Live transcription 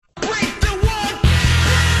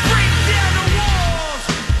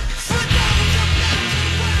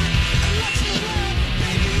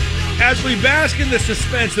We bask in the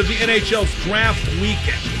suspense of the NHL's draft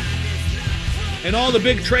weekend and all the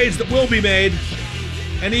big trades that will be made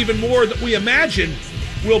and even more that we imagine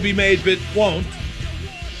will be made but won't.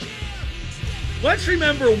 Let's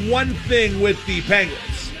remember one thing with the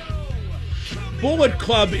Penguins. Bullet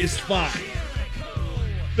Club is fine.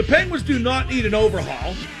 The Penguins do not need an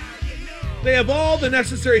overhaul. They have all the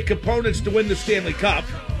necessary components to win the Stanley Cup,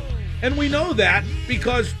 and we know that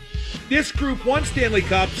because this group won Stanley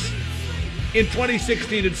Cups in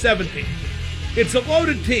 2016 and 17. It's a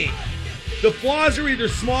loaded team. The flaws are either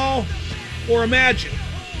small or imagined.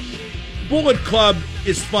 Bullet Club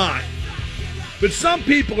is fine. But some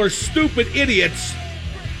people are stupid idiots.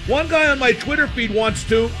 One guy on my Twitter feed wants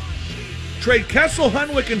to trade Kessel,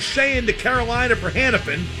 Hunwick, and Sheahan to Carolina for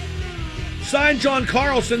Hannafin, sign John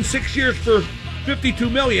Carlson 6 years for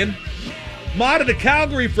 $52 million, Mata to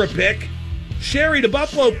Calgary for a pick, Sherry to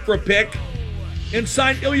Buffalo for a pick, and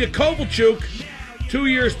sign Ilya Kovalchuk 2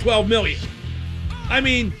 years, $12 million. I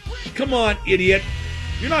mean, come on, idiot.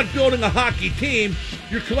 You're not building a hockey team,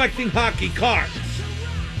 you're collecting hockey cards.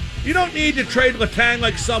 You don't need to trade Letang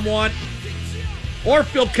like some want, or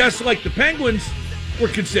Phil Kessel like the Penguins were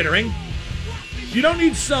considering. You don't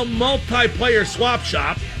need some multiplayer swap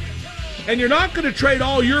shop, and you're not going to trade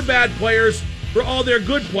all your bad players for all their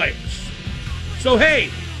good players. So hey,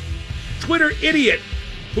 Twitter idiot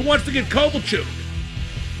who wants to get Kovalchuk,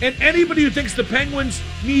 and anybody who thinks the Penguins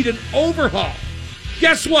need an overhaul,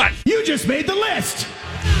 guess what? You just made the list!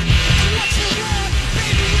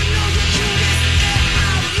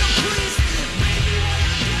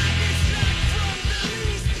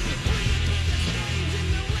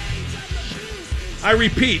 I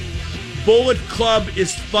repeat, Bullet Club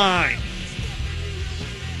is fine.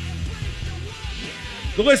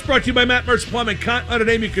 The list brought to you by Matt Mertz Plumbing. Not a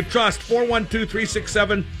name you can trust.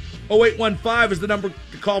 412-367-0815 is the number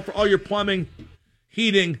to call for all your plumbing,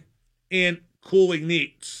 heating, and cooling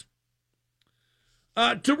needs.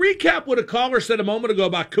 To recap what a caller said a moment ago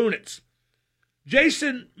about Kunitz,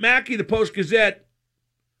 Jason Mackey, the Post-Gazette,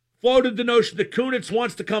 floated the notion that Kunitz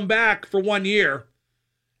wants to come back for 1 year.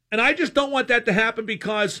 And I just don't want that to happen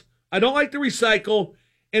because I don't like to recycle,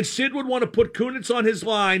 and Sid would want to put Kunitz on his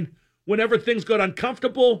line whenever things got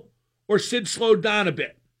uncomfortable or Sid slowed down a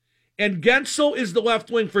bit. And Gensel is the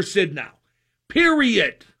left wing for Sid now.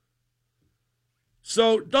 Period.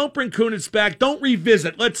 So don't bring Kunitz back. Don't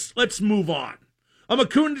revisit. Let's move on. I'm a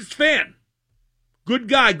Kunitz fan. Good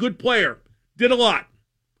guy, good player. Did a lot.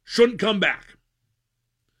 Shouldn't come back.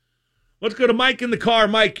 Let's go to Mike in the car.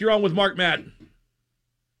 Mike, you're on with Mark Madden.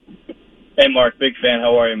 Hey, Mark, big fan.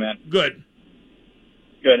 How are you, man? Good.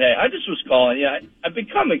 Good. Hey, I just was calling. Yeah, I've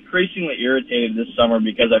become increasingly irritated this summer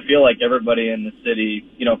because I feel like everybody in the city,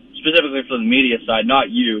 specifically from the media side, not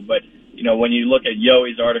you, but, when you look at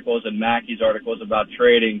Yoey's articles and Mackey's articles about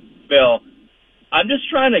trading Phil, I'm just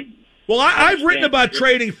trying to... Well, I've written about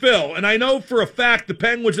trading Phil, and I know for a fact the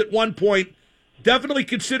Penguins at one point definitely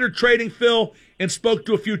considered trading Phil and spoke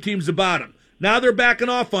to a few teams about him. Now they're backing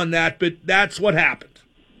off on that, but that's what happened.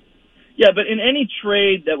 Yeah, but in any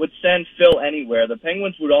trade that would send Phil anywhere, the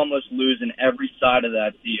Penguins would almost lose in every side of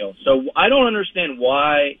that deal. So I don't understand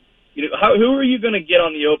why. Who are you going to get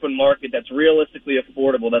on the open market that's realistically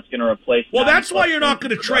affordable that's going to replace? Well, that's why you're not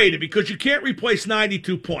going to trade it, because you can't replace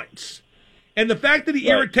 92 points. And the fact that he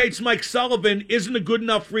irritates Mike Sullivan isn't a good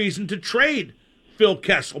enough reason to trade Phil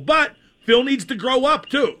Kessel. But Phil needs to grow up,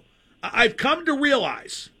 too. I've come to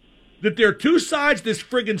realize that there are two sides to this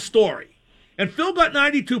friggin' story. And Phil got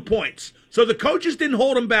 92 points, so the coaches didn't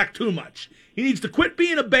hold him back too much. He needs to quit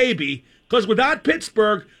being a baby, because without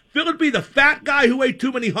Pittsburgh, Phil would be the fat guy who ate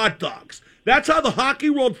too many hot dogs. That's how the hockey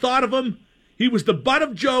world thought of him. He was the butt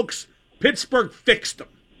of jokes. Pittsburgh fixed him.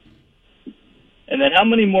 And then how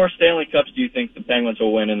many more Stanley Cups do you think the Penguins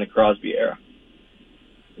will win in the Crosby era?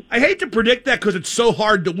 I hate to predict that because it's so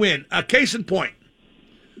hard to win. Case in point,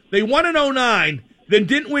 they won in 2009, then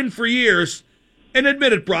didn't win for years, and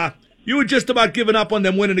admit it, brah. You had just about given up on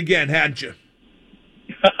them winning again, hadn't you?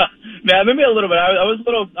 Man, maybe a little bit. I was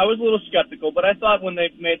a little skeptical, but I thought when they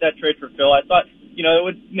made that trade for Phil, I thought it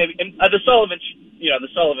would maybe the Sullivan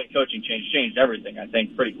coaching changed everything. I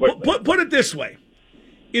think pretty quickly. Put it this way: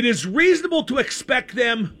 it is reasonable to expect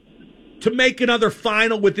them to make another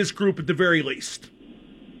final with this group at the very least.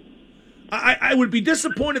 I would be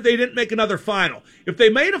disappointed if they didn't make another final. If they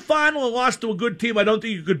made a final and lost to a good team, I don't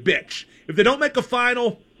think you could bitch. If they don't make a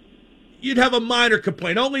final, you'd have a minor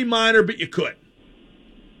complaint. Only minor, but you could.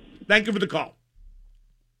 Thank you for the call.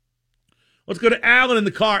 Let's go to Alan in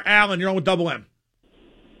the car. Alan, you're on with Double M.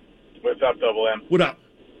 What's up, Double M? What up?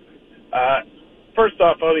 first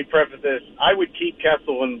off, let me preface this. I would keep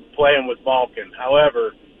Kessel and play him with Malkin.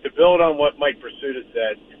 However, to build on what Mike Pursuta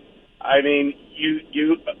said, I mean,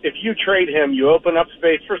 if you trade him, you open up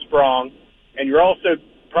space for Sprong, and you're also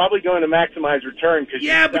probably going to maximize return.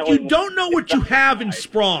 Yeah, but you don't know what you have in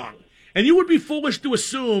Sprong. And you would be foolish to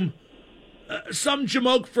assume some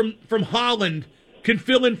Jamoke from Holland can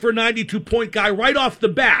fill in for a 92-point guy right off the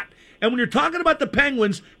bat. And when you're talking about the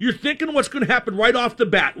Penguins, you're thinking what's going to happen right off the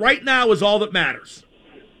bat. Right now is all that matters.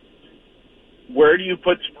 Where do you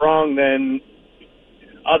put Sprong then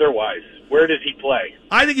otherwise? Where does he play?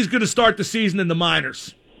 I think he's going to start the season in the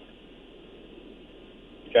minors.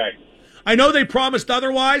 Okay. I know they promised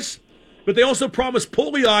otherwise, but they also promised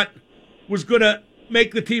Pouliot was going to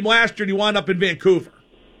make the team last year, and he wound up in Vancouver.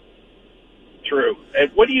 True.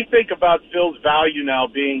 And what do you think about Phil's value now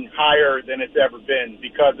being higher than it's ever been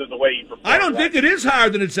because of the way he performed? I don't think it is higher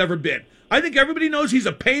than it's ever been. I think everybody knows he's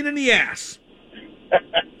a pain in the ass.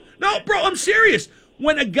 No, bro, I'm serious.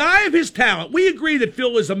 When a guy of his talent, we agree that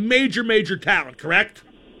Phil is a major, major talent, correct?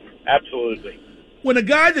 Absolutely. When a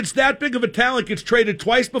guy that's that big of a talent gets traded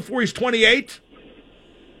twice before he's 28,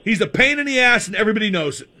 he's a pain in the ass and everybody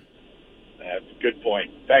knows it. That's a good point.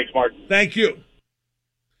 Thanks, Mark. Thank you.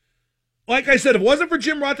 Like I said, if it wasn't for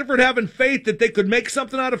Jim Rutherford having faith that they could make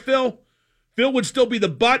something out of Phil, Phil would still be the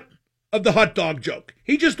butt of the hot dog joke.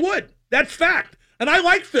 He just would. That's fact. And I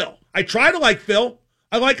like Phil. I try to like Phil.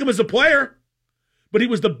 I like him as a player. But he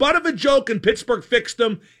was the butt of a joke and Pittsburgh fixed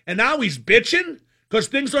him. And now he's bitching because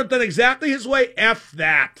things aren't done exactly his way. F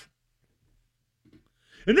that.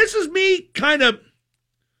 And this is me kind of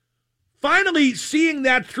finally seeing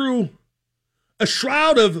that through a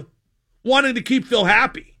shroud of wanting to keep Phil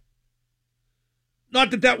happy.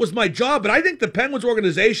 Not that that was my job, but I think the Penguins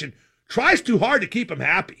organization tries too hard to keep him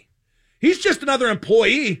happy. He's just another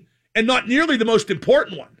employee and not nearly the most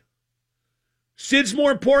important one. Sid's more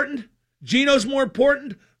important. Gino's more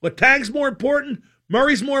important. Letang's more important.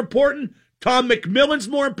 Murray's more important. Tom McMillan's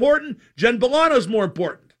more important. Jen Bolano's more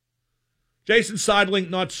important. Jason Seidling,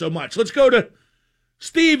 not so much. Let's go to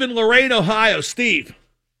Steve in Lorain, Ohio. Steve.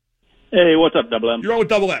 Hey, what's up, Double M? You're on with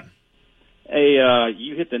Double M. Hey,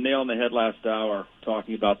 you hit the nail on the head last hour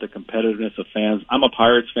talking about the competitiveness of fans. I'm a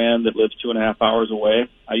Pirates fan that lives 2.5 hours away.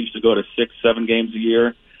 I used to go to 6-7 games a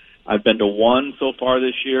year. I've been to one so far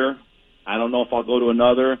this year. I don't know if I'll go to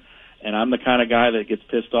another. And I'm the kind of guy that gets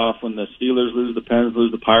pissed off when the Steelers lose, the Pens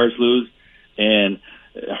lose, the Pirates lose. And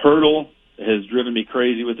Hurdle has driven me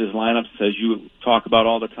crazy with his lineups, as you talk about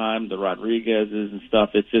all the time, the Rodriguez's and stuff.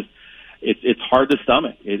 It's just, it's hard to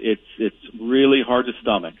stomach. It's really hard to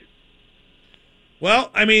stomach.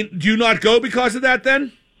 Well, I mean, do you not go because of that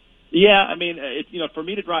then? Yeah, I mean, for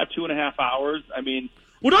me to drive 2.5 hours, I mean.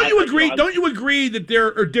 Well, don't you agree? Don't you agree that there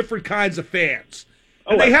are different kinds of fans?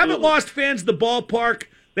 And they haven't lost fans at the ballpark.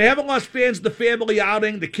 They haven't lost fans at the family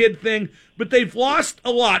outing, the kid thing, but they've lost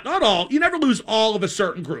a lot. Not all. You never lose all of a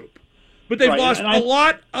certain group. But they've lost a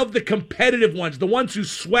lot of the competitive ones, the ones who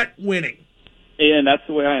sweat winning. And that's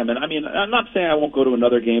the way I am. And, I mean, I'm not saying I won't go to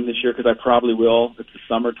another game this year because I probably will. It's the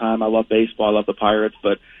summertime. I love baseball. I love the Pirates.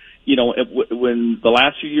 But, when the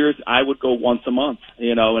last few years, I would go once a month,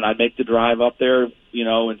 and I'd make the drive up there,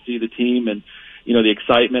 and see the team and, the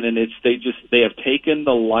excitement. And they have taken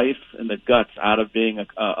the life and the guts out of being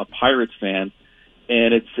a Pirates fan.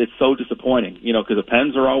 And it's so disappointing, because the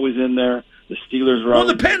Pens are always in there. The Steelers are always in there. Well,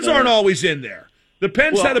 the Pens aren't always in there. The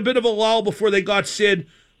Pens had a bit of a lull before they got Sid.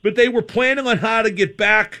 But they were planning on how to get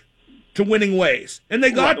back to winning ways, and they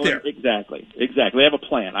got there. Exactly. They have a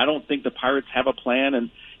plan. I don't think the Pirates have a plan, and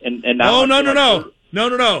now.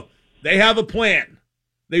 No. They have a plan.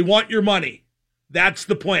 They want your money. That's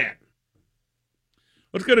the plan.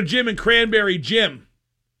 Let's go to Jim in Cranberry. Jim,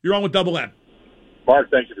 you're on with Double M. Mark,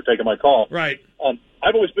 thank you for taking my call. Right.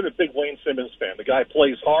 I've always been a big Wayne Simmons fan. The guy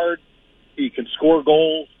plays hard. He can score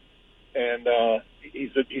goals, and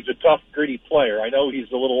he's a tough, gritty player. I know he's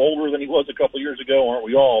a little older than he was a couple of years ago, aren't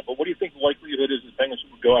we all? But what do you think the likelihood is the Penguins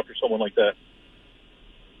would go after someone like that?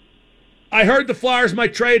 I heard the Flyers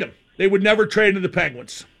might trade him. They would never trade him to the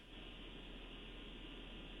Penguins.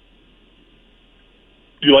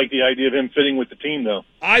 Do you like the idea of him fitting with the team, though?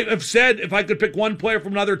 I have said if I could pick one player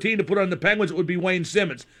from another team to put on the Penguins, it would be Wayne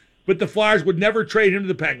Simmons. But the Flyers would never trade him to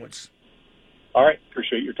the Penguins. All right.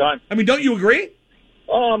 Appreciate your time. I mean, don't you agree?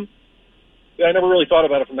 I never really thought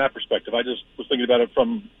about it from that perspective. I just was thinking about it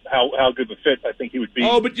from how good of a fit I think he would be.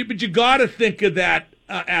 Oh, but you got to think of that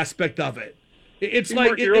aspect of it. It's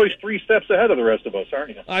you're always 3 steps ahead of the rest of us,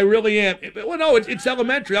 aren't you? I really am. Well, no, it's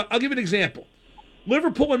elementary. I'll give you an example.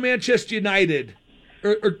 Liverpool and Manchester United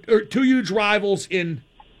are two huge rivals in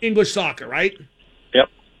English soccer, right? Yep.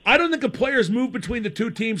 I don't think a player's moved between the two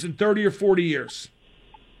teams in 30 or 40 years.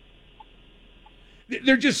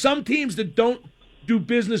 There are just some teams that don't do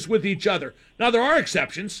business with each other. Now, there are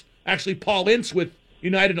exceptions. Actually, Paul Ince with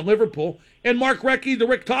United and Liverpool, and Mark Recchi, the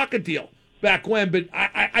Rick Tocchet deal back when. But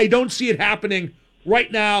I don't see it happening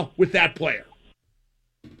right now with that player.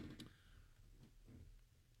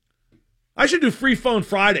 I should do Free Phone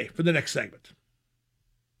Friday for the next segment.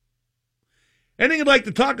 Anything you'd like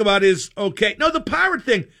to talk about is okay. No, the Pirate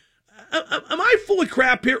thing. Am I full of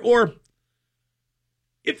crap here? Or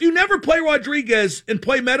if you never play Rodriguez and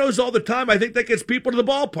play Meadows all the time, I think that gets people to the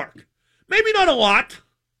ballpark. Maybe not a lot.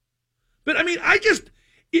 But, I mean,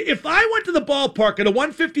 if I went to the ballpark and a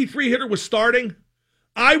 153 hitter was starting,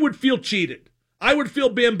 I would feel cheated. I would feel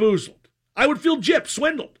bamboozled. I would feel gypped,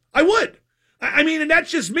 swindled. I would. I mean, and that's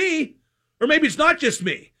just me. Or maybe it's not just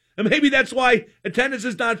me. And maybe that's why attendance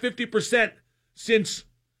is down 50% since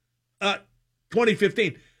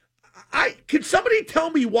 2015. Can somebody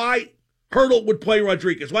tell me why Hurdle would play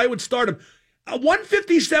Rodriguez, why he would start him? A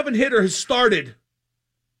 157 hitter has started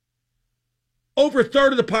over a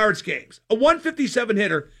third of the Pirates games. A 157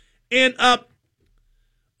 hitter. And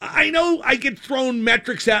I know I get thrown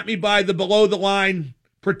metrics at me by the below-the-line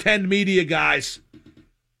pretend media guys.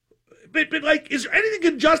 But like, is there anything that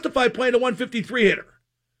can justify playing a 153 hitter?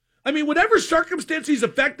 I mean, whatever circumstance he's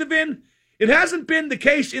effective in, it hasn't been the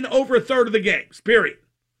case in over a third of the games, period.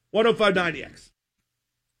 105.90X.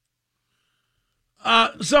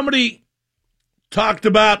 Somebody talked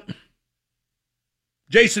about,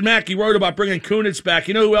 Jason Mackey wrote about bringing Kunitz back.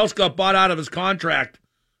 You know who else got bought out of his contract?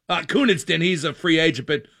 Kunitz didn't. He's a free agent.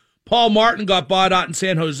 But Paul Martin got bought out in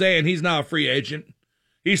San Jose, and he's now a free agent.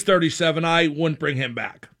 He's 37. I wouldn't bring him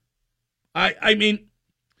back. I mean,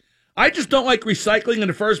 I just don't like recycling in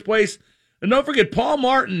the first place. And don't forget, Paul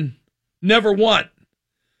Martin never won.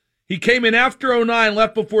 He came in after 09,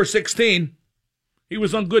 left before 16. He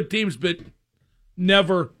was on good teams, but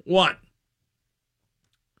never won.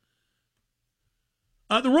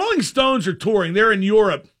 The Rolling Stones are touring. They're in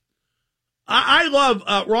Europe. I love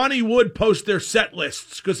Ronnie Wood posts their set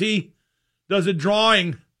lists because he does a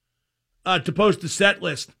drawing to post a set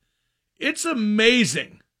list. It's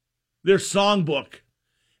amazing, their songbook.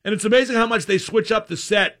 And it's amazing how much they switch up the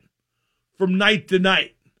set from night to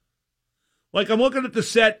night. Like, I'm looking at the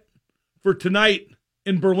set for tonight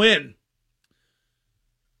in Berlin.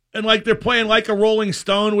 And, like, they're playing Like a Rolling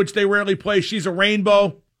Stone, which they rarely play. She's a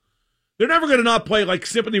Rainbow. They're never going to not play, like,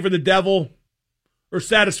 Sympathy for the Devil or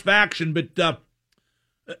Satisfaction. But,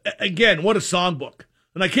 again, what a songbook.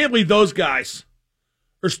 And I can't believe those guys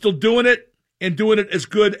are still doing it and doing it as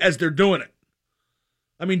good as they're doing it.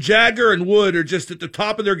 I mean, Jagger and Wood are just at the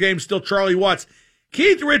top of their game, still Charlie Watts.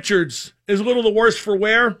 Keith Richards is a little the worse for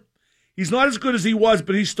wear. He's not as good as he was,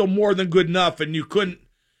 but he's still more than good enough, and you couldn't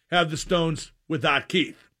have the Stones without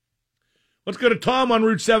Keith. Let's go to Tom on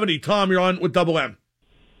Route 70. Tom, you're on with Double M.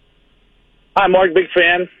 Hi, Mark. Big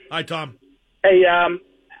fan. Hi, Tom. Hey,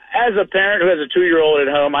 as a parent who has a 2-year-old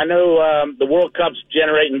at home, I know the World Cup's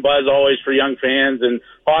generating buzz always for young fans, and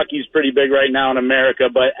hockey's pretty big right now in America.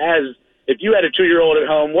 But if you had a 2-year-old at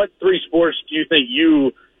home, what 3 sports do you think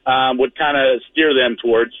you would kind of steer them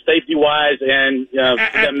towards, safety-wise, and for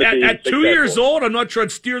them to be at 2 successful? years old, I'm not sure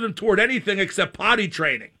I'd steer them toward anything except potty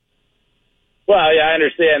training. Well, yeah, I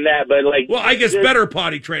understand that, but like, well, I guess better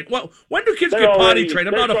potty trained. Well, when do kids get potty trained?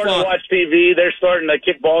 I'm not a father. They're starting to watch TV. They're starting to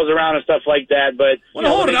kick balls around and stuff like that. But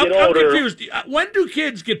hold on, I'm confused. When do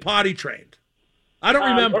kids get potty trained? I don't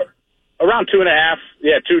remember. Around 2.5.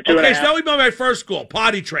 Yeah, two and a half. Okay, so that would be my first school,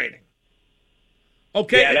 potty training.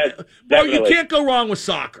 Okay, yeah, well, you can't go wrong with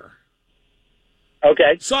soccer.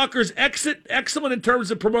 Okay. Soccer's excellent in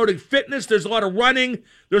terms of promoting fitness. There's a lot of running.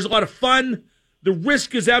 There's a lot of fun. The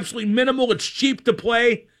risk is absolutely minimal. It's cheap to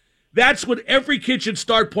play. That's what every kid should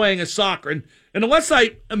start playing is soccer. And unless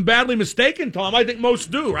I am badly mistaken, Tom, I think most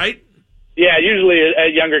do, right? Yeah, usually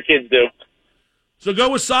younger kids do. So go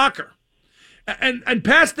with soccer. And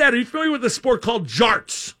past that, are you familiar with a sport called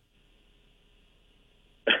jarts?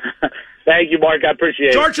 Thank you, Mark. I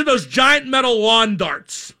appreciate it. Jarts are those giant metal lawn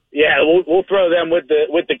darts. Yeah, we'll throw them with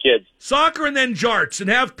the kids. Soccer and then jarts, and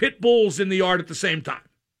have pit bulls in the yard at the same time.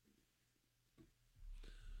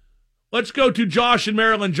 Let's go to Josh in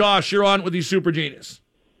Maryland. Josh, you're on with the Super Genius.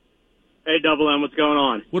 Hey, Double M, what's going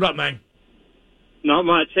on? What up, man? Not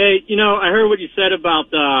much. Hey, I heard what you said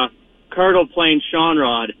about Curdle playing Sean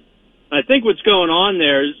Rod. I think what's going on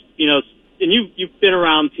there is, and you've been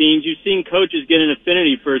around teams, you've seen coaches get an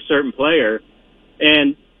affinity for a certain player,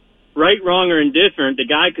 and right, wrong, or indifferent, the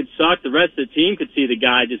guy could suck, the rest of the team could see the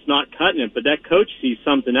guy just not cutting it, but that coach sees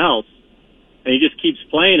something else. and he just keeps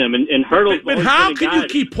playing him. And Hurdle's But how can you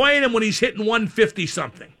keep playing him when he's hitting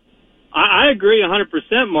 150-something? I agree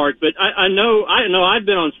 100%, Mark. But I know I've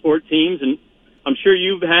been on sport teams, and I'm sure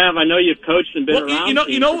you have. I know you've coached and been around.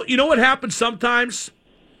 You know what happens sometimes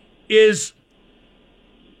is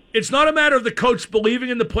it's not a matter of the coach believing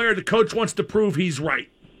in the player. The coach wants to prove he's right.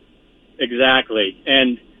 Exactly.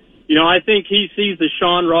 And, I think he sees the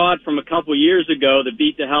Sean Rod from a couple years ago that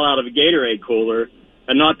beat the hell out of a Gatorade cooler,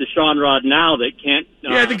 and not the Sean Rod now that can't.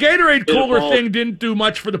 The Gatorade cooler thing didn't do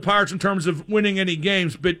much for the Pirates in terms of winning any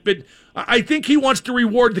games, but I think he wants to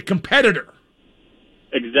reward the competitor.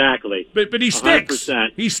 Exactly. But he stinks.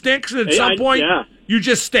 100%. He stinks, and at some point, you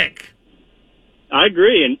just stink. I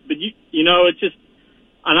agree, but it's just,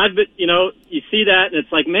 and I've been, you see that, and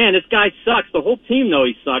it's like, man, this guy sucks. The whole team know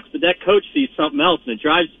he sucks, but that coach sees something else, and it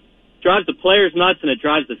drives the players nuts, and it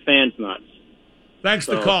drives the fans nuts. Thanks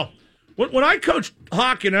for the call. When I coached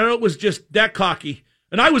hockey, and I know it was just deck hockey,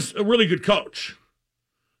 and I was a really good coach,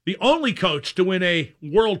 the only coach to win a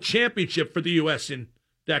world championship for the U.S. in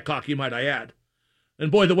deck hockey, might I add.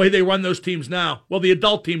 And boy, the way they run those teams now, well, the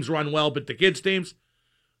adult teams run well, but the kids' teams,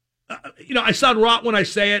 I sound rot when I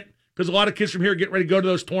say it, because a lot of kids from here get ready to go to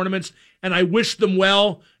those tournaments, and I wish them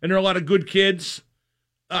well, and there are a lot of good kids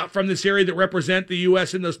from this area that represent the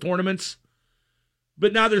U.S. in those tournaments.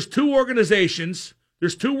 But now there's 2 organizations,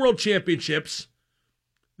 there's 2 world championships,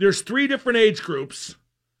 there's 3 different age groups,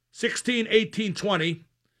 16, 18, 20,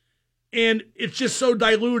 and it's just so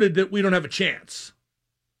diluted that we don't have a chance.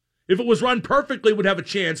 If it was run perfectly, we'd have a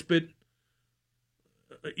chance, but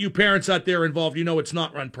you parents out there involved, it's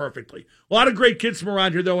not run perfectly. A lot of great kids from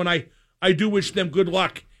around here, though, and I do wish them good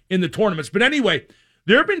luck in the tournaments. But anyway,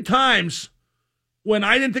 there have been times when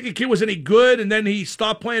I didn't think a kid was any good, and then he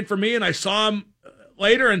stopped playing for me, and I saw him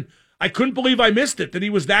later, and I couldn't believe I missed it, that he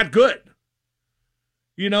was that good.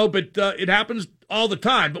 But it happens all the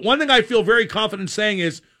time. But one thing I feel very confident saying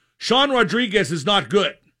is Sean Rodriguez is not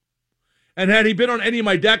good. And had he been on any of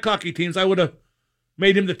my deck hockey teams, I would have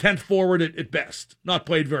made him the 10th forward at best. Not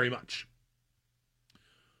played very much.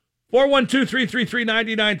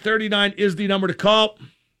 412-333-9939 is the number to call.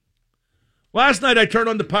 Last night I turned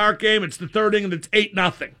on the Pirate game. It's the 3rd inning and it's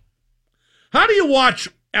 8-0. How do you watch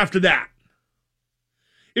after that?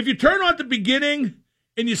 If you turn on at the beginning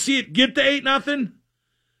and you see it get to 8-0,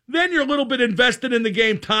 then you're a little bit invested in the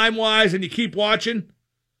game time-wise and you keep watching.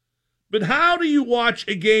 But how do you watch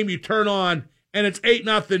a game you turn on and it's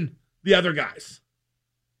 8-0 the other guys?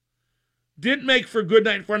 Didn't make for a good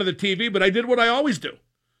night in front of the TV, but I did what I always do.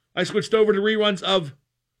 I switched over to reruns of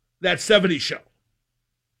that 70s show.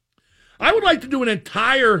 I would like to do an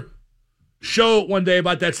entire show one day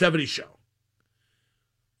about that 70s show.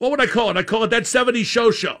 What would I call it? I call it that 70s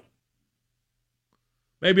show.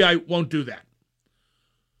 Maybe I won't do that.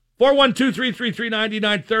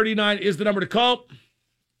 412-333-9939 is the number to call.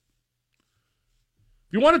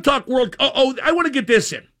 If you want to talk world... I want to get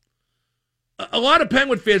this in. A lot of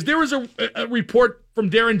Penguin fans... There was a report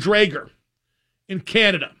from Darren Drager in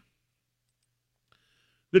Canada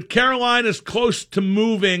that Carolina is close to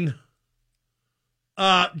moving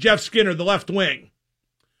Jeff Skinner, the left wing,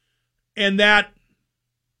 and that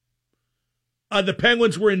the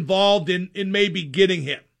Penguins were involved in maybe getting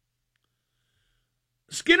him.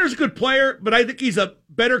 Skinner's a good player, but I think he's a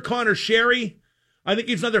better Connor Sherry. I think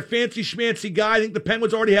he's another fancy schmancy guy. I think the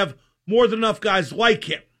Penguins already have more than enough guys like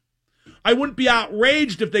him. I wouldn't be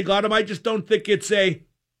outraged if they got him. I just don't think it's a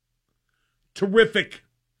terrific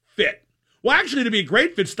fit. Well, actually, it'd be a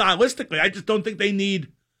great fit stylistically. I just don't think they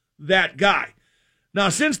need that guy. Now,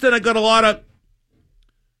 since then, I got a lot of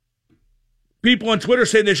people on Twitter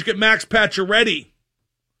saying they should get Max Pacioretty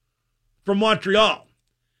from Montreal.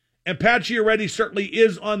 And Pacioretty certainly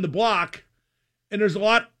is on the block, and there's a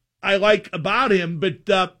lot I like about him,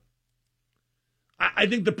 but I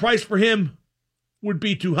think the price for him would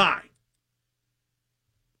be too high.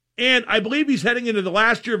 And I believe he's heading into the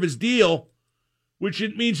last year of his deal, which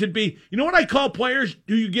it means it'd be, you know what I call players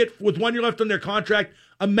who you get with 1 year left on their contract?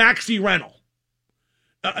 A maxi rental.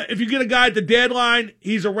 If you get a guy at the deadline,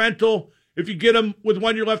 he's a rental. If you get him with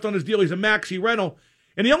 1 year left on his deal, he's a maxi rental.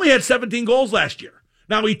 And he only had 17 goals last year.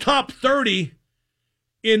 Now, he topped 30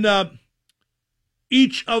 in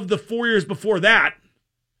each of the 4 years before that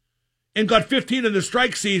and got 15 in the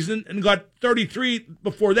strike season and got 33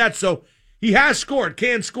 before that. So he has scored,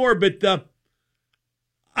 can score, but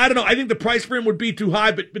I don't know. I think the price for him would be too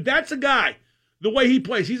high, but that's a guy, the way he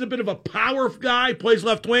plays. He's a bit of a power guy, plays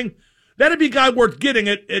left wing. That'd be a guy worth getting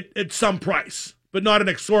at some price, but not an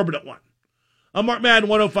exorbitant one. I'm Mark Madden,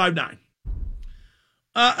 105.9.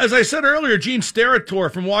 As I said earlier, Gene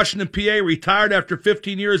Steratore from Washington, PA, retired after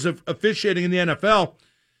 15 years of officiating in the NFL.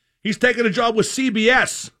 He's taken a job with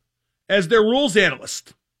CBS as their rules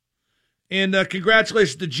analyst. And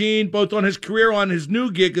congratulations to Gene, both on his career, on his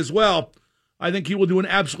new gig as well. I think he will do an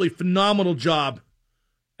absolutely phenomenal job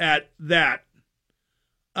at that.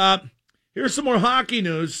 Here's some more hockey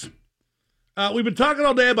news. We've been talking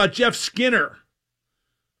all day about Jeff Skinner,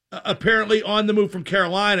 apparently on the move from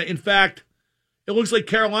Carolina. In fact, it looks like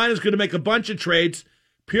Carolina's going to make a bunch of trades.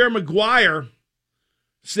 Pierre Maguire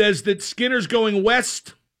says that Skinner's going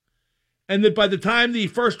west, and that by the time the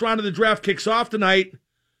first round of the draft kicks off tonight,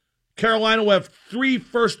 Carolina will have 3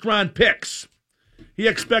 first-round picks. He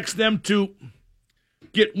expects them to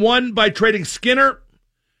get 1 by trading Skinner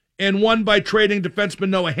and 1 by trading defenseman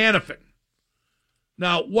Noah Hanifin.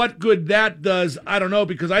 Now, what good that does, I don't know,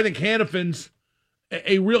 because I think Hanifin's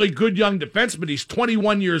a really good young defenseman. He's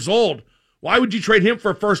 21 years old. Why would you trade him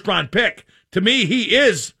for a first-round pick? To me, he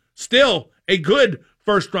is still a good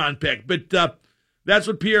first-round pick. But that's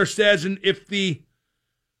what Pierre says. And if the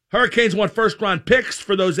Hurricanes want first-round picks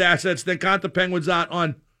for those assets, then count the Penguins out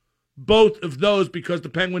on both of those, because the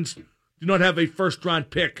Penguins do not have a first-round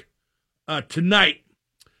pick tonight.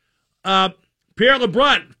 Pierre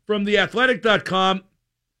LeBrun from theathletic.com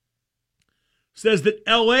says that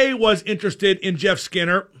L.A. was interested in Jeff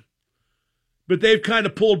Skinner, but they've kind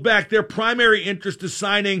of pulled back. Their primary interest is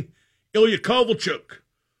signing Ilya Kovalchuk,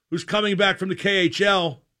 who's coming back from the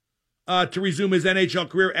KHL to resume his NHL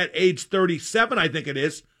career at age 37, I think it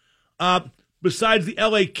is. Besides the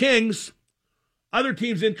L.A. Kings, other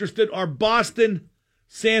teams interested are Boston,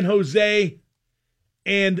 San Jose,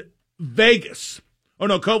 and Vegas. Oh,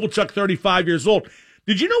 no, Kovalchuk, 35 years old.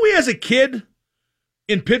 Did you know he has a kid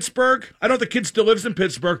in Pittsburgh? I don't know if the kid still lives in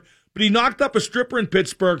Pittsburgh, but he knocked up a stripper in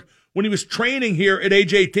Pittsburgh when he was training here at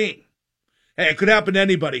age 18. Hey, it could happen to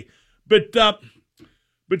anybody. But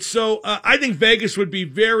so I think Vegas would be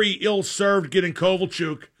very ill-served getting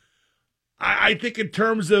Kovalchuk. I think in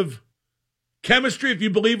terms of chemistry, if you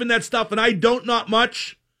believe in that stuff, and I don't, not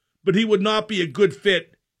much, but he would not be a good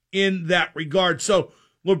fit in that regard. So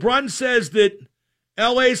LeBrun says that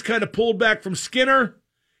LA's kind of pulled back from Skinner,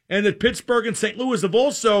 and that Pittsburgh and St. Louis have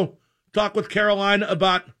also talked with Carolina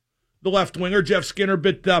about the left winger, Jeff Skinner.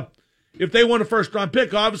 But if they want a first-round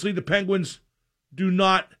pick, obviously the Penguins do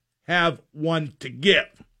not have one to give.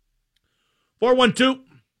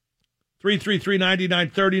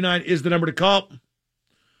 412-333-9939 is the number to call.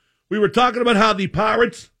 We were talking about how the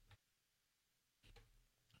Pirates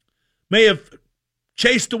may have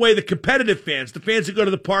chased away the competitive fans, the fans that go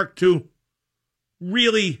to the park to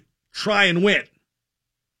really try and win.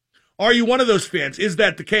 Are you one of those fans? Is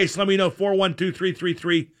that the case? Let me know,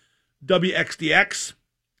 412-333-WXDX.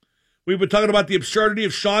 We've been talking about the absurdity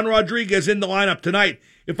of Sean Rodriguez in the lineup tonight.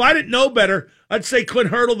 If I didn't know better, I'd say Clint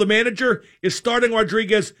Hurdle, the manager, is starting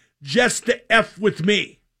Rodriguez just to F with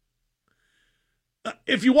me.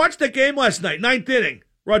 If you watched that game last night, 9th inning,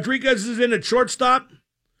 Rodriguez is in at shortstop,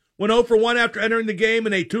 went 0 for 1 after entering the game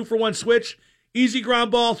in a 2 for 1 switch. Easy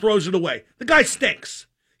ground ball, throws it away. The guy stinks.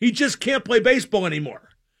 He just can't play baseball anymore.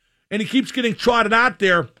 And he keeps getting trotted out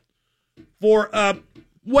there for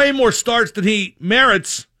way more starts than he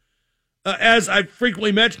merits. As I've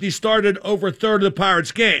frequently mentioned, he started over a third of the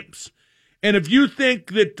Pirates' games. And if you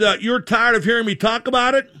think that you're tired of hearing me talk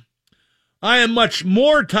about it, I am much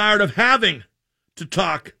more tired of having to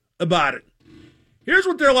talk about it. Here's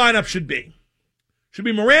what their lineup should be. Should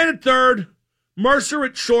be Moran at third, Mercer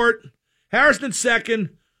at short, Harrison at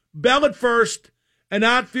second, Bell at first, an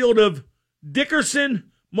outfield of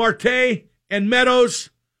Dickerson, Marte, and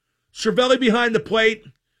Meadows. Cervelli behind the plate.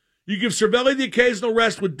 You give Cervelli the occasional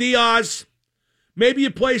rest with Diaz. Maybe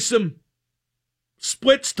you play some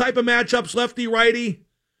splits type of matchups, lefty-righty,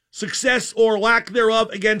 success or lack thereof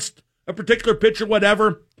against a particular pitcher,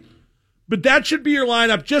 whatever. But that should be your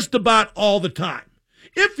lineup just about all the time,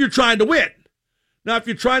 if you're trying to win. Now, if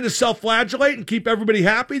you're trying to self-flagellate and keep everybody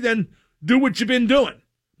happy, then do what you've been doing.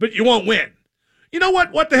 But you won't win. You know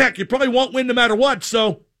what? What the heck? You probably won't win no matter what,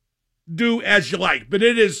 so do as you like. But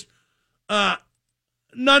it is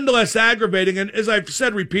nonetheless aggravating, and as I've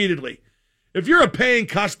said repeatedly, if you're a paying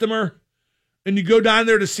customer and you go down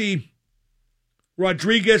there to see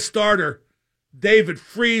Rodriguez start or David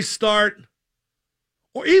Freese start,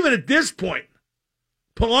 or even at this point,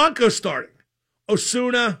 Polanco starting,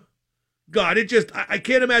 Osuna, God, I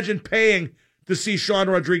can't imagine paying to see Sean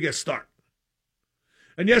Rodriguez start.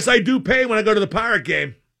 And yes, I do pay when I go to the Pirate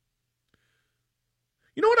game.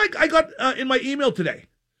 You know what I got in my email today?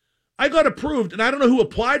 I got approved, and I don't know who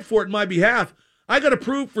applied for it in my behalf. I got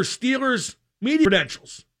approved for Steelers media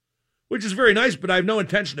credentials, which is very nice, but I have no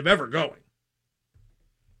intention of ever going.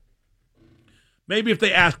 Maybe if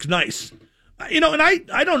they ask nice. And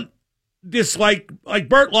I don't dislike, like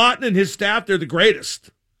Bert Lawton and his staff, they're the greatest.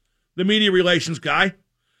 The media relations guy.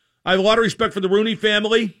 I have a lot of respect for the Rooney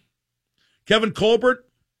family. Kevin Colbert,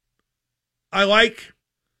 I like.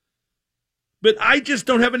 But I just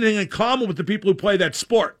don't have anything in common with the people who play that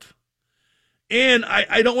sport. And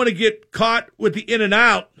I don't want to get caught with the in and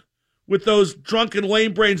out with those drunken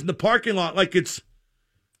lame brains in the parking lot like it's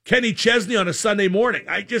Kenny Chesney on a Sunday morning.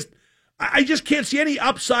 I just can't see any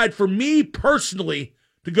upside for me personally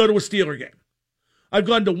to go to a Steeler game. I've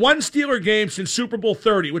gone to one Steeler game since Super Bowl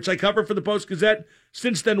 30, which I covered for the Post-Gazette.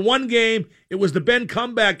 Since then, one game. It was the Ben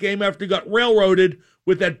comeback game after he got railroaded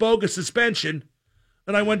with that bogus suspension.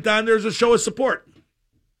 And I went down there as a show of support.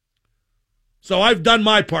 So I've done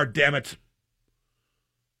my part, damn it.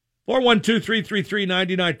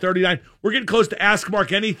 412-333-9939. We're getting close to Ask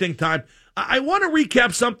Mark Anything time. I want to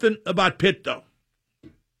recap something about Pitt, though.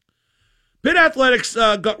 Pitt Athletics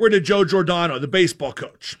got rid of Joe Giordano, the baseball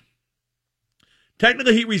coach.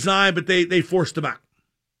 Technically, he resigned, but they forced him out.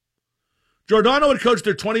 Giordano had coached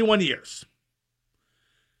there 21 years.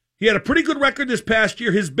 He had a pretty good record this past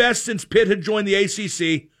year, his best since Pitt had joined the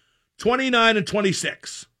ACC,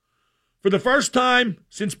 29-26. For the first time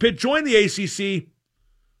since Pitt joined the ACC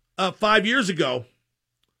 5 years ago,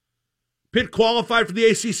 Pitt qualified for the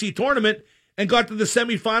ACC tournament and got to the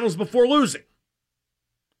semifinals before losing.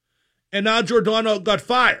 And now Giordano got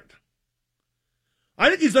fired. I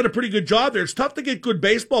think he's done a pretty good job there. It's tough to get good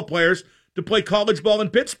baseball players to play college ball in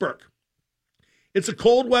Pittsburgh. It's a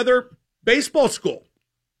cold weather baseball school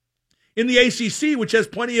in the ACC, which has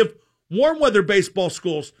plenty of warm weather baseball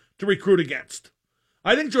schools to recruit against.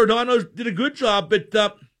 I think Giordano did a good job, but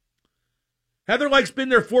Heather Lyke's been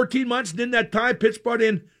there 14 months, and in that time, Pitt's brought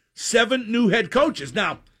in 7 new head coaches.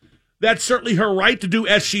 Now, that's certainly her right to do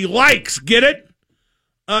as she likes. Get it?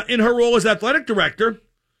 In her role as athletic director.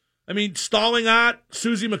 I mean, Stalling out,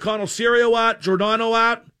 Susie McConnell-Serio out, Giordano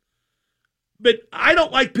out. But I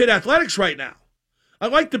don't like Pitt Athletics right now. I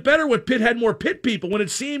liked it better when Pitt had more Pitt people, when it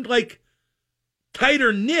seemed like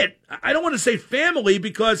tighter knit. I don't want to say family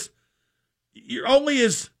because you're only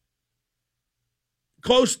as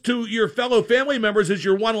close to your fellow family members as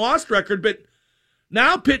your one lost record, but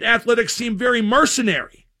now Pitt Athletics seem very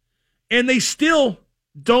mercenary, and they still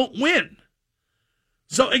don't win.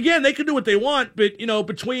 So, again, they can do what they want, but,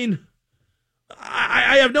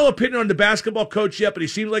 I have no opinion on the basketball coach yet, but he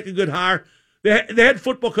seems like a good hire. The head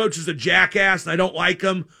football coach is a jackass, and I don't like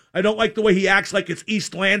him. I don't like the way he acts like it's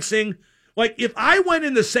East Lansing. Like, if I went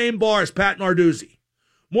in the same bar as Pat Narduzzi,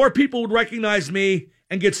 more people would recognize me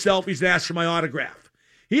and get selfies and ask for my autograph.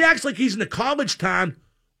 He acts like he's in a college town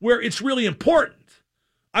where it's really important.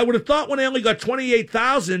 I would have thought when they only got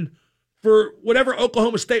 28,000 for whatever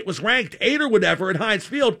Oklahoma State was ranked, 8 or whatever at Heinz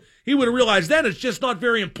Field, he would have realized then it's just not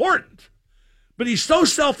very important. But he's so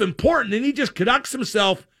self-important, and he just conducts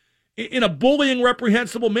himself in a bullying,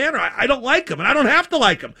 reprehensible manner. I don't like him, and I don't have to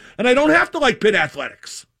like him, and I don't have to like Pitt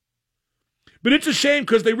Athletics. But it's a shame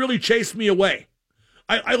because they really chased me away.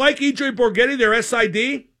 I like EJ Borghetti, their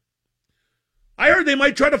SID. I heard they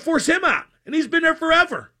might try to force him out, and he's been there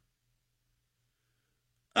forever.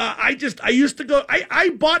 I used to go, I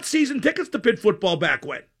bought season tickets to Pitt football back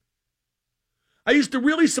when. I used to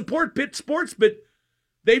really support Pitt sports, but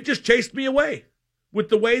they've just chased me away with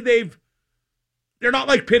the way they're not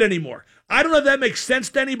like Pitt anymore. I don't know if that makes sense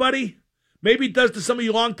to anybody. Maybe it does to some of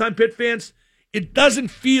you longtime Pitt fans. It doesn't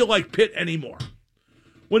feel like Pitt anymore.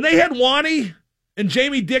 When they had Wani and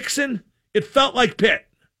Jamie Dixon, it felt like Pitt.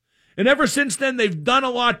 And ever since then, they've done a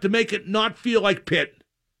lot to make it not feel like Pitt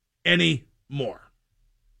anymore.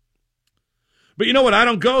 But you know what? I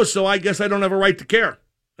don't go, so I guess I don't have a right to care.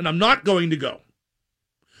 And I'm not going to go.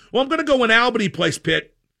 Well, I'm going to go when Albany plays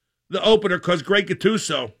Pitt, the opener, because Greg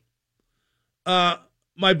Gattuso,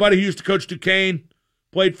 my buddy who used to coach Duquesne,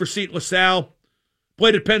 played for St. LaSalle,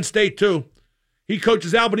 played at Penn State too. He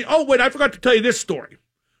coaches Albany. Oh, wait, I forgot to tell you this story,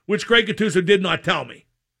 which Greg Gattuso did not tell me,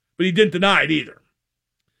 but he didn't deny it either.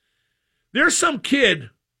 There's some kid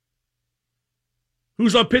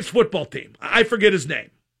who's on Pitt's football team. I forget his name.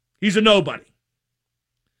 He's a nobody.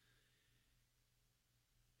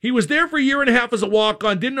 He was there for a year and a half as a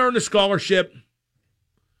walk-on, didn't earn a scholarship.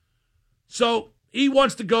 So he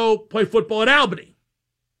wants to go play football at Albany.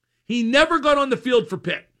 He never got on the field for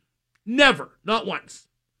Pitt. Never. Not once.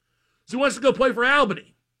 So he wants to go play for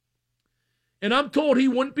Albany. And I'm told he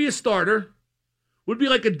wouldn't be a starter. Would be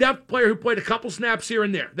like a depth player who played a couple snaps here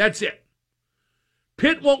and there. That's it.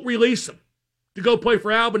 Pitt won't release him to go play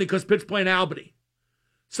for Albany because Pitt's playing Albany.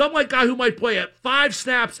 Some like guy who might play at 5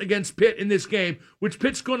 snaps against Pitt in this game, which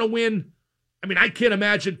Pitt's going to win. I mean, I can't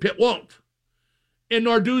imagine Pitt won't. And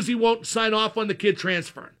Narduzzi won't sign off on the kid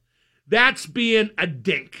transferring. That's being a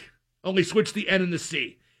dink. Only switch the N and the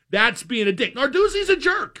C. That's being a dink. Narduzzi's a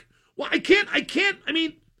jerk. Well, I can't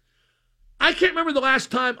remember the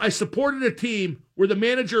last time I supported a team where the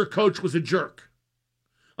manager or coach was a jerk.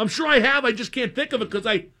 I'm sure I have. I just can't think of it because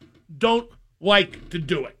I don't like to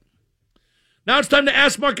do it. Now it's time to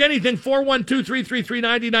Ask Mark Anything,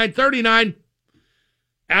 412-333-9939.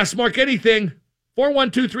 Ask Mark Anything,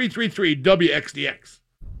 412-333-WXDX.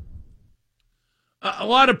 A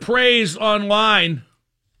lot of praise online,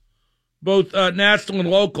 both national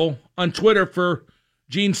and local, on Twitter for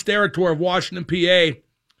Gene Steratore of Washington, PA,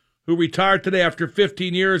 who retired today after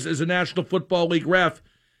 15 years as a National Football League ref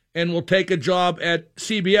and will take a job at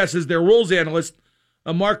CBS as their rules analyst.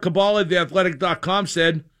 Mark Cabala of TheAthletic.com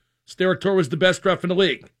said Steratore was the best ref in the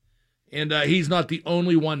league. And he's not the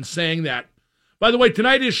only one saying that. By the way,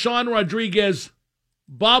 tonight is Sean Rodriguez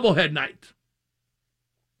bobblehead night.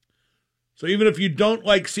 So even if you don't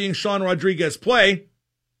like seeing Sean Rodriguez play,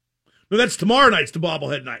 no, that's tomorrow night's the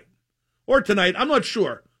bobblehead night. Or tonight, I'm not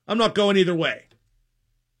sure. I'm not going either way.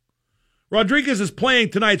 Rodriguez is playing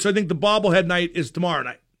tonight, so I think the bobblehead night is tomorrow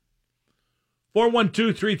night.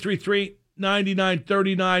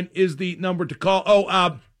 412-333-9939 is the number to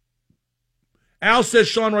call. Al says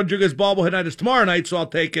Sean Rodriguez bobblehead night is tomorrow night, so I'll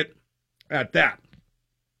take it at that.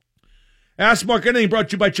 Ask Mark Anything brought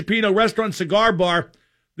to you by Cipino Restaurant Cigar Bar,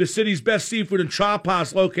 the city's best seafood and chop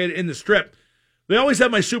house located in the Strip. They always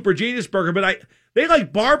have my Super Genius Burger, but they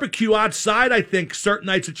like barbecue outside, I think, certain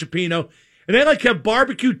nights at Cipino, and they like have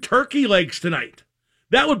barbecue turkey legs tonight.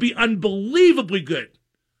 That would be unbelievably good.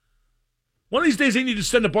 One of these days they need to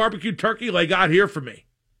send a barbecue turkey leg out here for me.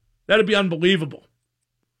 That'd be unbelievable.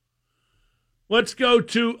 Let's go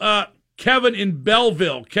to Kevin in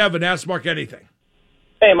Belleville. Kevin, Ask Mark Anything.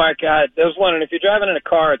 Hey, Mark. I was wondering, if you're driving in a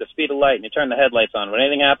car at the speed of light and you turn the headlights on, would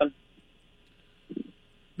anything happen?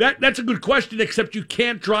 That's a good question, except you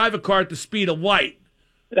can't drive a car at the speed of light.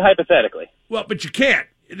 Hypothetically. Well, but you can't.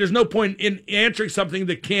 There's no point in answering something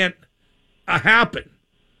that can't happen.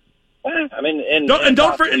 I mean,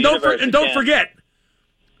 don't forget,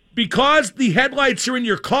 because the headlights are in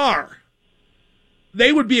your car,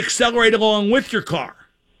 they would be accelerated along with your car.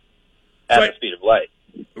 At the speed of light.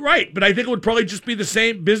 Right, but I think it would probably just be the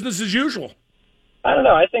same business as usual. I don't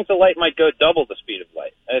know. I think the light might go double the speed of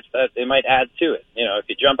light. It might add to it. You know, if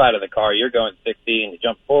you jump out of the car, you're going 60, and you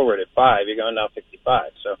jump forward at 5, you're going now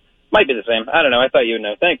 65. So, might be the same. I don't know. I thought you would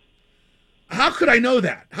know. Thanks. How could I know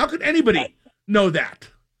that? How could anybody know that?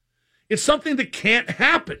 It's something that can't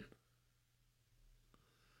happen.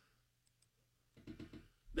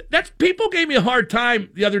 People gave me a hard time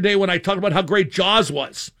the other day when I talked about how great Jaws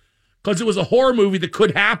was, because it was a horror movie that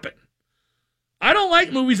could happen. I don't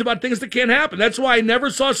like movies about things that can't happen. That's why I never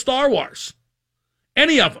saw Star Wars.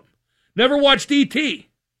 Any of them. Never watched E.T.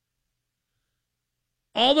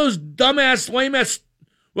 All those dumbass, lame-ass...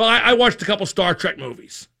 Well, I watched a couple Star Trek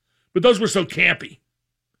movies, but those were so campy.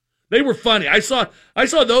 They were funny. I saw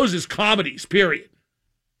those as comedies, period.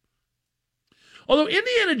 Although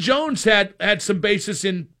Indiana Jones had some basis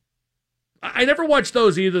in... I never watched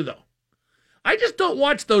those either, though. I just don't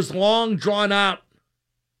watch those long, drawn-out...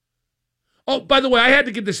 Oh, by the way, I had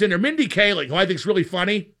to get this in there. Mindy Kaling, who I think is really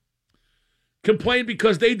funny, complained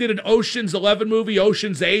because they did an Ocean's 11 movie,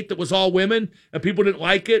 Ocean's 8, that was all women, and people didn't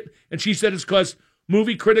like it. And she said it's because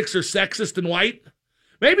movie critics are sexist and white.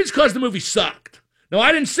 Maybe it's because the movie sucked. Now,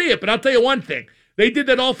 I didn't see it, but I'll tell you one thing. They did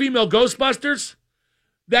that all-female Ghostbusters.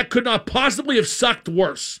 That could not possibly have sucked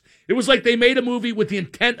worse. It was like they made a movie with the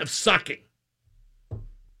intent of sucking.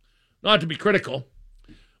 Not to be critical.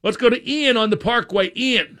 Let's go to Ian on the Parkway.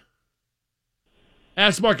 Ian.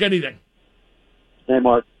 Ask Mark Anything. Hey,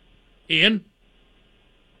 Mark. Ian?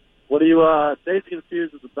 What do you, Dazed and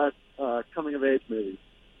Confused is the best coming-of-age movie.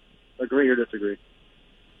 Agree or disagree?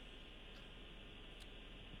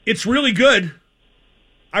 It's really good.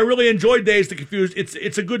 I really enjoyed Dazed and Confused.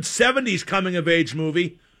 It's a good 70s coming-of-age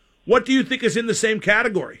movie. What do you think is in the same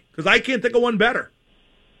category? Because I can't think of one better.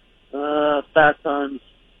 Fast Times.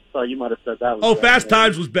 Oh, you might have said that was better. Fast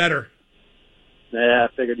Times was better. Yeah,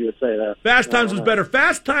 I figured you would say that. Fast Times was better.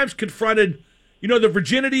 Fast Times confronted, the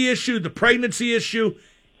virginity issue, the pregnancy issue.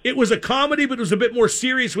 It was a comedy, but it was a bit more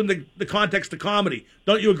serious when the context of comedy.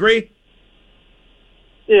 Don't you agree?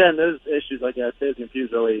 Yeah, and those issues, like Dazed and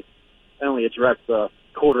Confused really only address the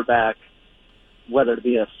quarterback, whether to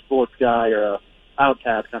be a sports guy or a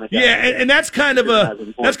outcast kind of guy. Yeah, and that's kind of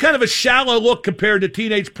a shallow look compared to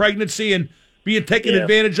teenage pregnancy and being taken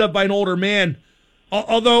advantage of by an older man.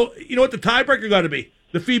 Although, you know what the tiebreaker got to be?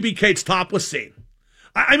 The Phoebe Cates topless scene.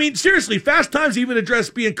 I mean, seriously, Fast Times even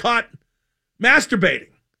addressed being caught masturbating.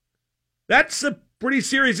 That's a pretty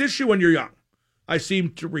serious issue when you're young, I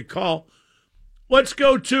seem to recall. Let's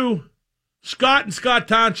go to Scott in Scott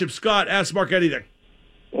Township. Scott, ask Mark anything.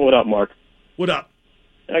 What up, Mark? What up?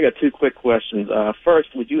 I got two quick questions.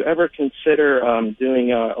 First, would you ever consider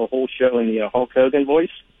doing a whole show in the Hulk Hogan voice?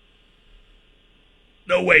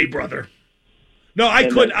 No way, brother. No, I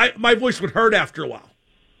couldn't. My voice would hurt after a while.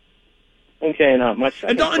 Okay, now my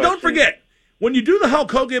second question. And don't forget, when you do the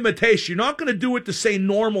Hulk Hogan imitation, you're not going to do it to say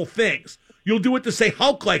normal things. You'll do it to say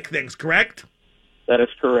Hulk-like things, correct? That is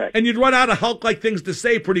correct. And you'd run out of Hulk-like things to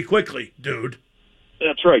say pretty quickly, dude.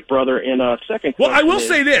 That's right, brother. And second question. Well, I will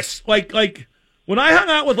say this. Like when I hung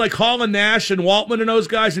out with like Hall and Nash and Waltman and those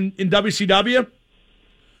guys in WCW,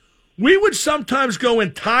 we would sometimes go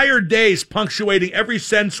entire days punctuating every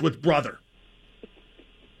sentence with brother.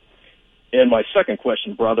 And my second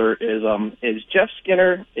question, brother, is Jeff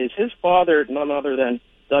Skinner, is his father none other than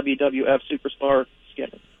WWF superstar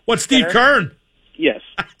Skinner? What, Steve Kern? Yes.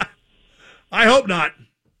 I hope not.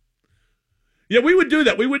 Yeah, we would do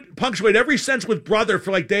that. We would punctuate every sentence with brother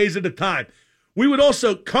for like days at a time. We would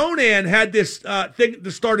also, Conan had this thing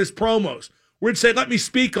to start his promos where he'd say, let me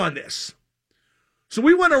speak on this. So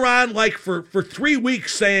we went around like for 3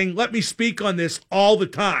 weeks saying, let me speak on this all the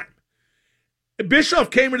time. Bischoff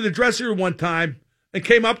came into the dressing room one time and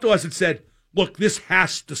came up to us and said, look, this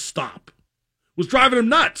has to stop. It was driving him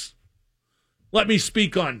nuts. Let me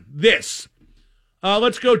speak on this.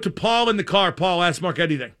 Let's go to Paul in the car. Paul, ask Mark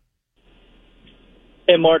anything.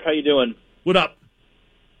 Hey, Mark, how you doing? What up?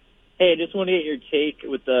 Hey, I just want to get your take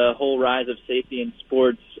with the whole rise of safety in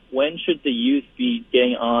sports. When should the youth be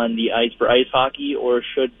getting on the ice for ice hockey, or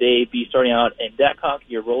should they be starting out in deck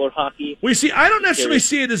hockey or roller hockey? We see. I don't necessarily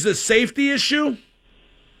see it as a safety issue.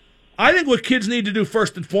 I think what kids need to do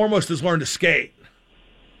first and foremost is learn to skate.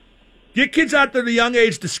 Get kids out there at a young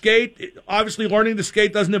age to skate. Obviously, learning to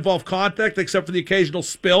skate doesn't involve contact except for the occasional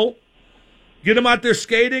spill. Get them out there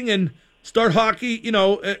skating and start hockey,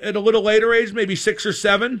 at a little later age, maybe 6 or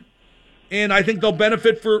 7. And I think they'll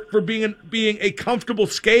benefit for being a comfortable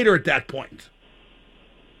skater at that point.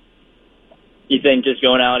 You think just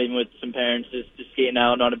going out, even with some parents, just skating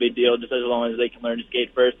out, not a big deal, just as long as they can learn to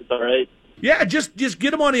skate first, it's all right? Yeah, just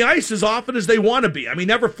get them on the ice as often as they want to be. I mean,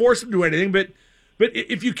 never force them to do anything, but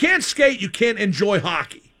if you can't skate, you can't enjoy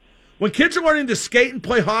hockey. When kids are learning to skate and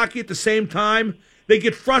play hockey at the same time, they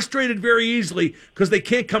get frustrated very easily because they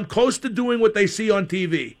can't come close to doing what they see on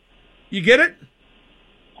TV. You get it?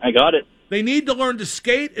 I got it. They need to learn to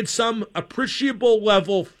skate at some appreciable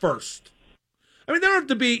level first. I mean, they don't have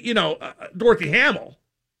to be, Dorothy Hamill.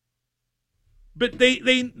 But they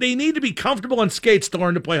need to be comfortable on skates to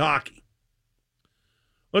learn to play hockey.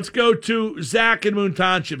 Let's go to Zach in Moon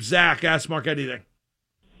Township. Zach, ask Mark anything.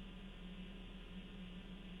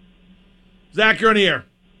 Zach, you're on the air.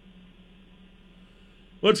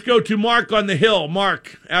 Let's go to Mark on the Hill.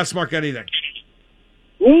 Mark, ask Mark anything.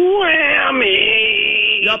 Whammy!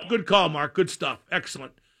 Yep, good call, Mark. Good stuff.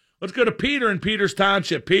 Excellent. Let's go to Peter in Peters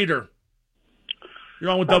Township. Peter,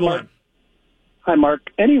 you're on with Double M. Hi, Mark.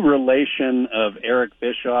 Any relation of Eric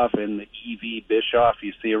Bischoff and the E.V. Bischoff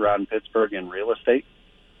you see around Pittsburgh in real estate?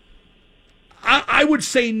 I would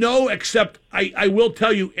say no, except I will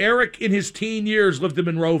tell you, Eric in his teen years lived in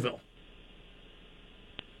Monroeville.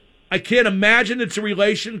 I can't imagine it's a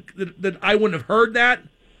relation that I wouldn't have heard that.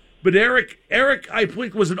 But Eric, I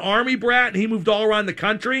think, was an Army brat, and he moved all around the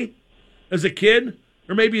country as a kid.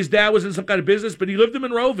 Or maybe his dad was in some kind of business, but he lived in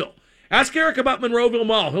Monroeville. Ask Eric about Monroeville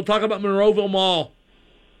Mall. He'll talk about Monroeville Mall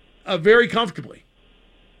very comfortably.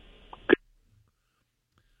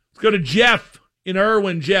 Let's go to Jeff in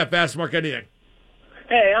Irwin. Jeff, ask Mark anything.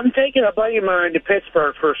 Hey, I'm taking a buddy of mine to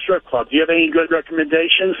Pittsburgh for a strip club. Do you have any good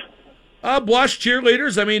recommendations? Blush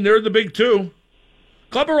cheerleaders. I mean, they're the big two.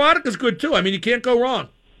 Club Erotica's good, too. I mean, you can't go wrong.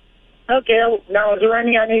 Okay, now is there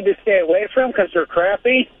anything I need to stay away from because they're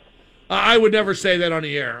crappy? I would never say that on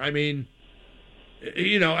the air. I mean,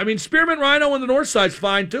 Spearmint Rhino on the North Side's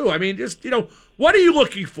fine, too. I mean, just, what are you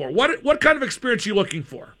looking for? What kind of experience are you looking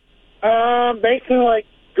for? Basically, like,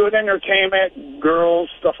 good entertainment, girls,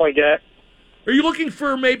 stuff like that. Are you looking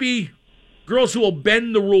for maybe girls who will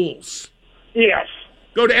bend the rules? Yes.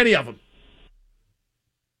 Go to any of them.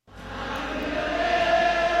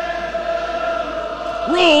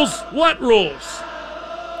 Rules? What rules?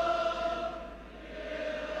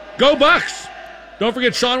 Go Bucks! Don't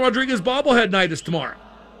forget Sean Rodriguez bobblehead night is tomorrow.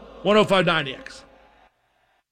 105.9 X.